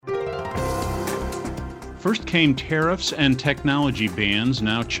First came tariffs and technology bans.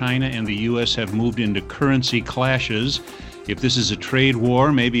 Now China and the U.S. have moved into currency clashes. If this is a trade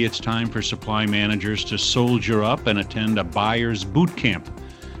war, maybe it's time for supply managers to soldier up and attend a buyer's boot camp.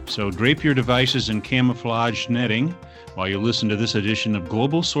 So drape your devices in camouflage netting while you listen to this edition of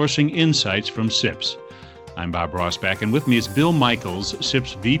Global Sourcing Insights from CIPS. I'm Bob Rossback, and with me is Bill Michaels,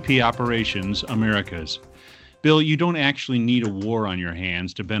 CIPS VP Operations Americas. Bill, you don't actually need a war on your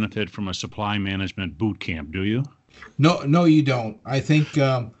hands to benefit from a supply management boot camp, do you? No, you don't. I think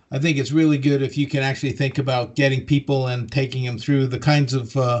it's really good if you can actually think about getting people and taking them through the kinds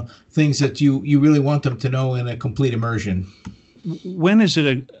of things that you really want them to know in a complete immersion. When is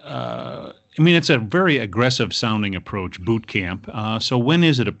it it's a very aggressive sounding approach, boot camp. So when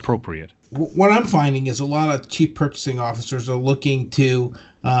is it appropriate? What I'm finding is a lot of chief purchasing officers are looking to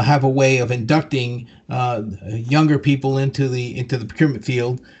have a way of inducting younger people into the procurement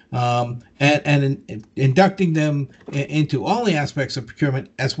field and inducting them into all the aspects of procurement,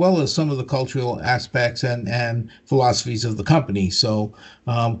 as well as some of the cultural aspects and philosophies of the company. So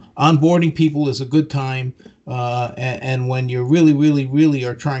onboarding people is a good time. And when you're really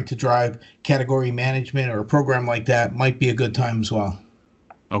are trying to drive category management or a program like that, might be a good time as well.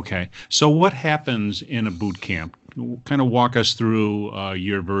 Okay. So what happens in a boot camp? Kind of walk us through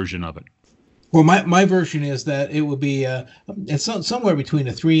your version of it. Well, my version is that it will be it's somewhere between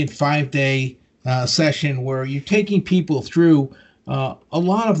a 3 and 5 day session where you're taking people through a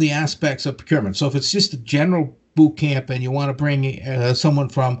lot of the aspects of procurement. So if it's just a general boot camp and you want to bring someone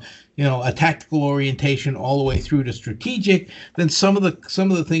from a tactical orientation all the way through to strategic, then some of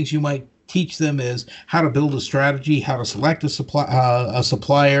the things you might teach them is how to build a strategy, how to select a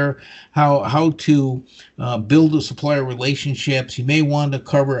supplier, how to build a supplier relationships. You may want to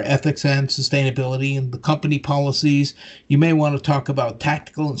cover ethics and sustainability and the company policies. You may want to talk about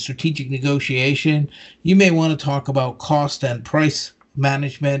tactical and strategic negotiation. You may want to talk about cost and price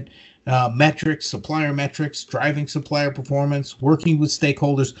management, metrics, supplier metrics, driving supplier performance, working with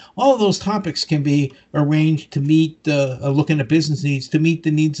stakeholders. All of those topics can be arranged to meet looking at business needs to meet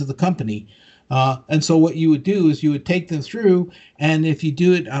the needs of the company. And so what you would do is you would take them through, and if you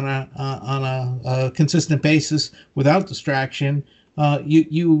do it on a consistent basis without distraction,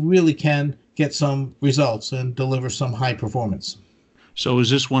 you really can get some results and deliver some high performance. So is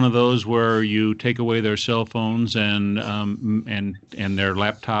this one of those where you take away their cell phones and their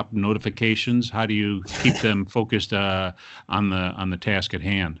laptop notifications? How do you keep them focused on the task at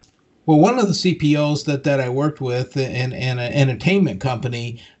hand? Well, one of the CPOs that I worked with in an entertainment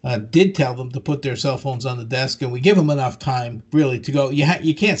company did tell them to put their cell phones on the desk, and we give them enough time really to go.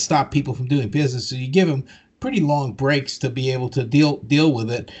 You can't stop people from doing business, so you give them pretty long breaks to be able to deal with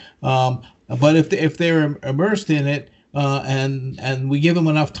it. But if they're immersed in it, and we give them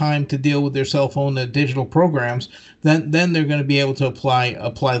enough time to deal with their cell phone and digital programs, then they're going to be able to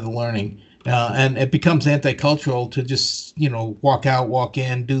apply the learning. And it becomes anti-cultural to just, walk out, walk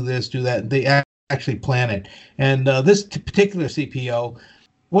in, do this, do that. They actually plan it. And this particular CPO,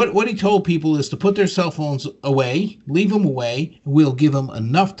 what he told people is to put their cell phones away, leave them away. We'll give them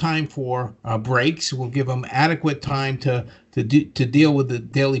enough time for breaks. We'll give them adequate time to deal with the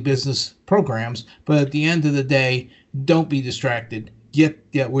daily business programs. But at the end of the day, don't be distracted.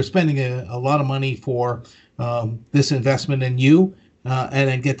 We're spending a lot of money for this investment in you, and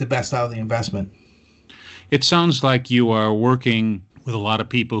then get the best out of the investment. It sounds like you are working with a lot of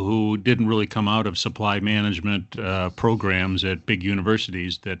people who didn't really come out of supply management programs at big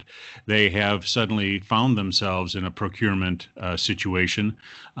universities, that they have suddenly found themselves in a procurement situation,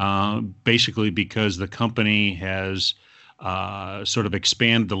 basically because the company has sort of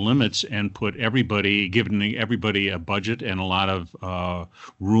expand the limits and given everybody a budget and a lot of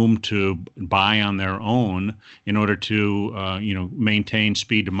room to buy on their own in order to maintain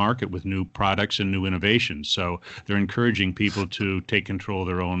speed to market with new products and new innovations. So they're encouraging people to take control of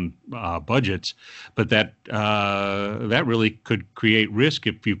their own budgets, but that really could create risk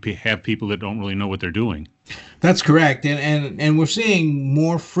if you have people that don't really know what they're doing. That's correct. And we're seeing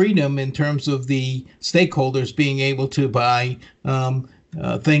more freedom in terms of the stakeholders being able to buy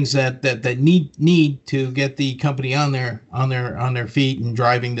things that need to get the company on their feet and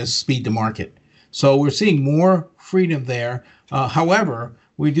driving this speed to market. So we're seeing more freedom there. However,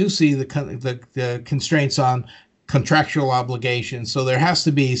 we do see the constraints on contractual obligations. So there has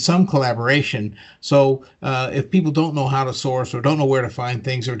to be some collaboration. So if people don't know how to source or don't know where to find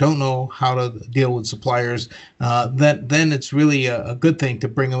things or don't know how to deal with suppliers, then it's really a good thing to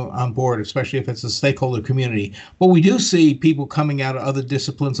bring them on board, especially if it's a stakeholder community. But we do see people coming out of other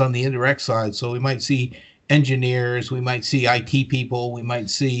disciplines on the indirect side. So we might see engineers, we might see IT people, we might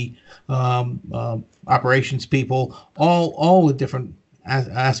see operations people, all the different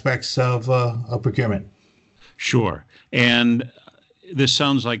aspects of procurement. Sure. And this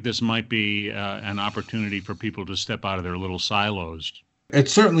sounds like this might be an opportunity for people to step out of their little silos. It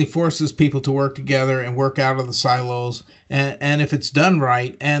certainly forces people to work together and work out of the silos. And if it's done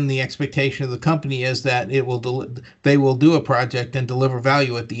right, and the expectation of the company is that they will do a project and deliver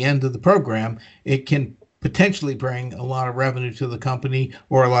value at the end of the program, it can potentially bring a lot of revenue to the company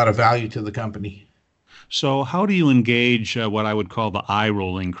or a lot of value to the company. So how do you engage what I would call the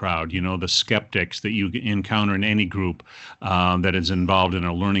eye-rolling crowd, the skeptics that you encounter in any group that is involved in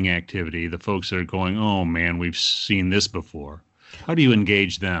a learning activity, the folks that are going, oh man, we've seen this before? How do you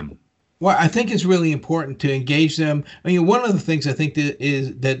engage them? Well, I think it's really important to engage them. I mean, one of the things I think that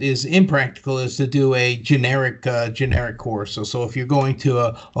is impractical is to do a generic course. So if you're going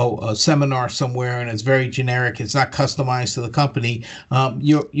to a seminar somewhere and it's very generic, it's not customized to the company,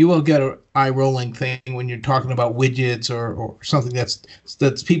 you will get an eye-rolling thing when you're talking about widgets or something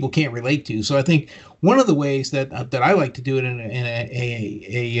that's people can't relate to. So I think one of the ways that I like to do it in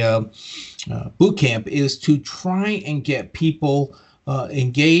a boot camp is to try and get people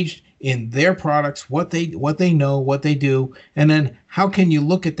engaged in their products, what they know, what they do, and then how can you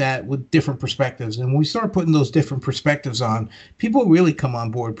look at that with different perspectives. And when we start putting those different perspectives on, people really come on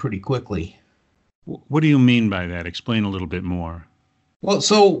board pretty quickly. What do you mean by that? Explain a little bit more. Well,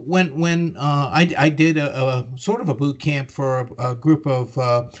 so when I did a sort of a boot camp for a group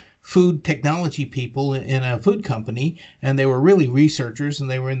of food technology people in a food company, and they were really researchers,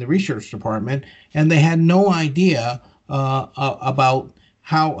 and they were in the research department, and they had no idea about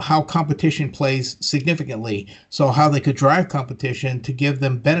how competition plays significantly. So how they could drive competition to give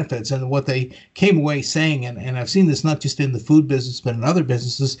them benefits. And what they came away saying, and I've seen this not just in the food business, but in other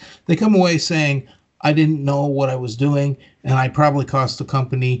businesses, they come away saying, I didn't know what I was doing, and I probably cost the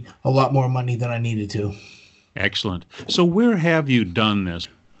company a lot more money than I needed to. Excellent. So where have you done this?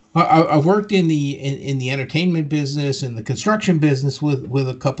 I've worked in the entertainment business, in the construction business with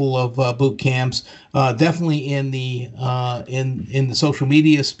a couple of boot camps. Definitely in the social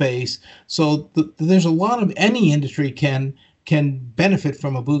media space. So there's a lot of any industry can benefit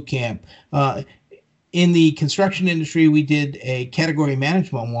from a boot camp. In the construction industry, we did a category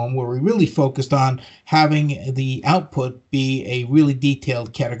management one where we really focused on having the output be a really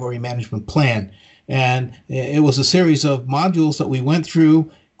detailed category management plan. And it was a series of modules that we went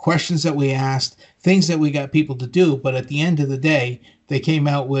through, questions that we asked, things that we got people to do. But at the end of the day, they came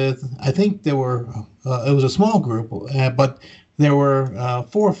out with, I think it was a small group, but there were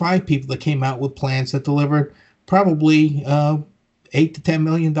 4 or 5 people that came out with plans that delivered probably $8 to $10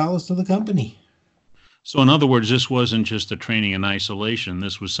 million to the company. So in other words, this wasn't just a training in isolation.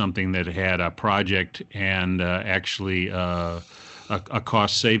 This was something that had a project and actually a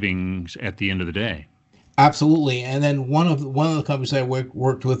cost savings at the end of the day. Absolutely. And then one of the companies I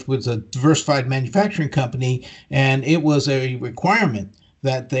worked with was a diversified manufacturing company, and it was a requirement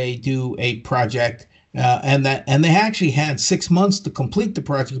that they do a project, and they actually had 6 months to complete the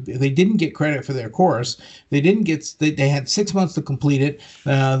project. They didn't get credit for their course. They had 6 months to complete it.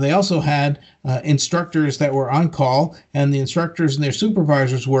 They also had instructors that were on call, and the instructors and their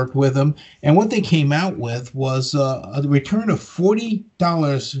supervisors worked with them. And what they came out with was a return of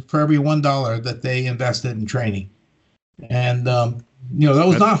 $40 for every $1 that they invested in training. And that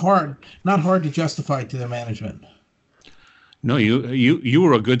was not hard to justify to their management. No, you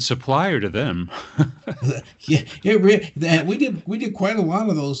were a good supplier to them. Yeah, we did quite a lot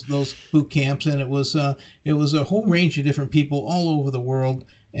of those boot camps, and it was a whole range of different people all over the world,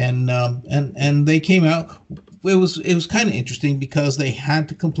 and they came out. It was kind of interesting because they had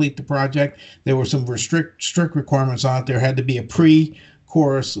to complete the project. There were some strict requirements on it. There had to be a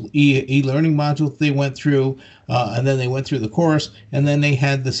pre-course e-learning module that they went through, and then they went through the course, and then they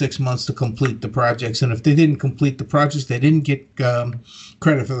had the 6 months to complete the projects. And if they didn't complete the projects, they didn't get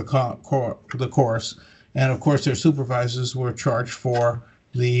credit for the course. And of course, their supervisors were charged for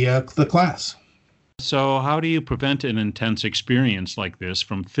the class. So how do you prevent an intense experience like this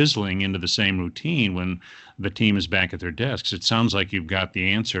from fizzling into the same routine when the team is back at their desks? It sounds like you've got the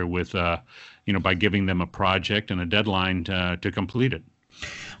answer with, by giving them a project and a deadline to complete it.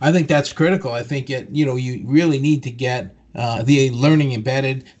 I think that's critical. I think you really need to get the learning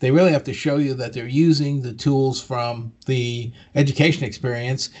embedded. They really have to show you that they're using the tools from the education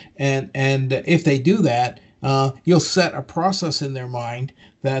experience, and if they do that, you'll set a process in their mind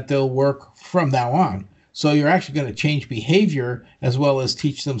that they'll work from now on. So you're actually going to change behavior as well as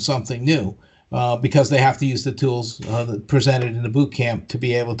teach them something new. because they have to use the tools that presented in the boot camp to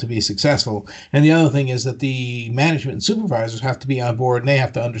be able to be successful. And the other thing is that the management and supervisors have to be on board, and they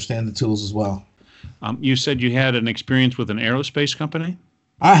have to understand the tools as well. You said you had an experience with an aerospace company?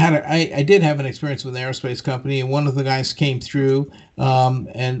 I did have an experience with an aerospace company, and one of the guys came through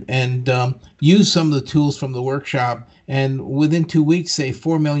and used some of the tools from the workshop, and within 2 weeks saved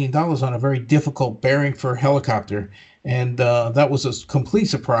 $4 million on a very difficult bearing for a helicopter. And that was a complete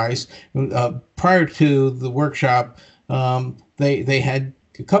surprise. Prior to the workshop, they had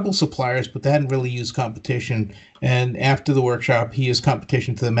a couple suppliers, but they hadn't really used competition. And after the workshop, he used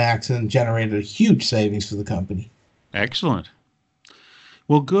competition to the max and generated a huge savings for the company. Excellent.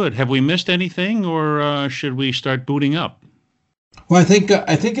 Well, good. Have we missed anything, or should we start booting up? Well, I think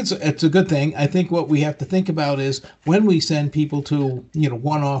it's a good thing. I think what we have to think about is when we send people to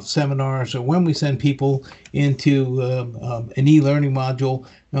one-off seminars, or when we send people into an e-learning module,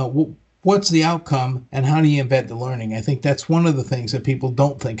 what's the outcome and how do you embed the learning? I think that's one of the things that people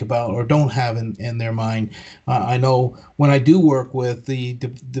don't think about or don't have in their mind. I know when I do work with the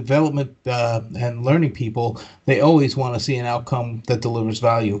development and learning people, they always want to see an outcome that delivers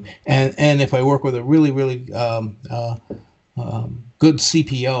value. And if I work with a really good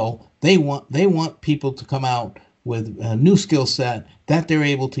CPO, they want people to come out with a new skill set that they're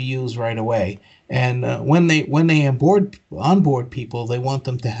able to use right away. And when they onboard people, they want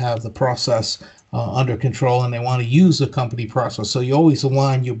them to have the process under control, and they want to use the company process. So you always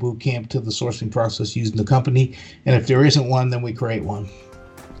align your boot camp to the sourcing process using the company. And if there isn't one, then we create one.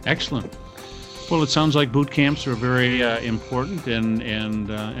 Excellent. Well, it sounds like boot camps are very important and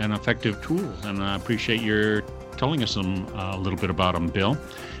an effective tool, and I appreciate your telling us a little bit about them, Bill.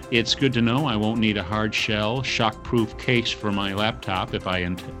 It's good to know I won't need a hard shell, shock-proof case for my laptop if I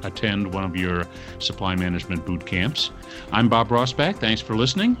attend one of your supply management boot camps. I'm Bob Rossback. Thanks for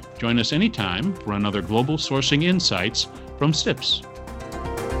listening. Join us anytime for another Global Sourcing Insights from SIPS.